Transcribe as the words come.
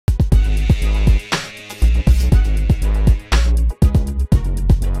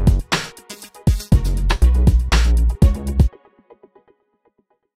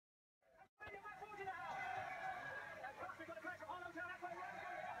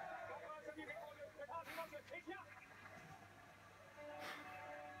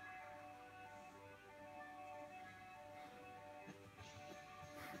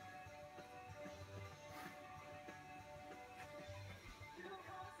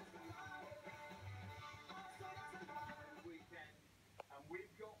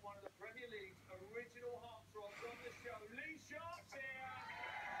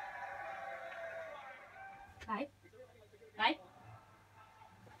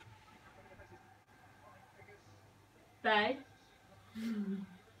Babe?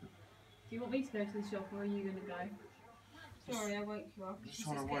 Do you want me to go to the shop or are you going to go? Sorry, I woke you up. Just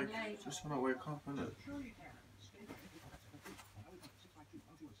trying to wake up, isn't it?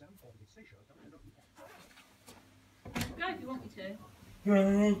 Go if you want me to.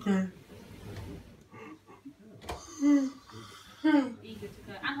 Yeah, okay. Eager to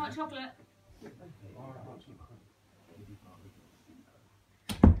go. And hot chocolate.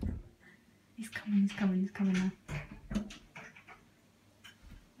 He's coming now.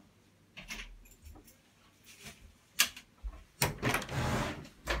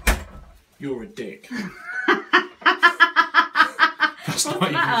 You're a dick. That's not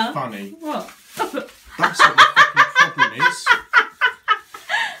even funny. What? That's what the fucking problem is.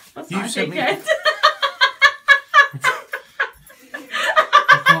 What's You that, sent me. dickhead?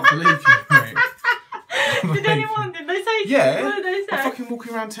 I can't believe you, mate. Did they say? Yeah. What did they say? I'm fucking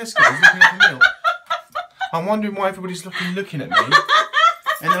walking around Tesco's looking at the milk. I'm wondering why everybody's looking at me.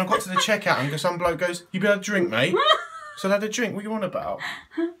 And then I got to the checkout and some bloke goes, "You better drink, mate." So I had a drink. What are you on about?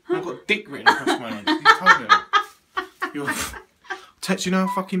 And I've got dick written across my head. You told him. Do you know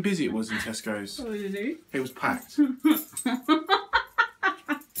how fucking busy it was in Tesco's? What did you do? It was packed.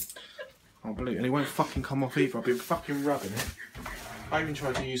 I'll believe it. And it won't fucking come off either. I've been fucking rubbing it. I even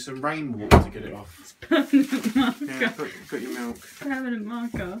tried to use some rainwater to get it off. Yeah, got your milk. Permanent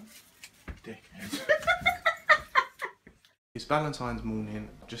marker. Dickhead. It's Valentine's morning.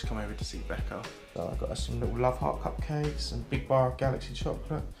 I've just come over to see Becca. So I've got some little love heart cupcakes, some big bar of Galaxy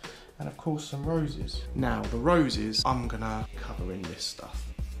chocolate, and of course some roses. Now the roses, I'm gonna cover in this stuff.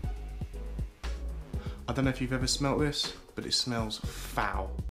 I don't know if you've ever smelt this, but it smells foul.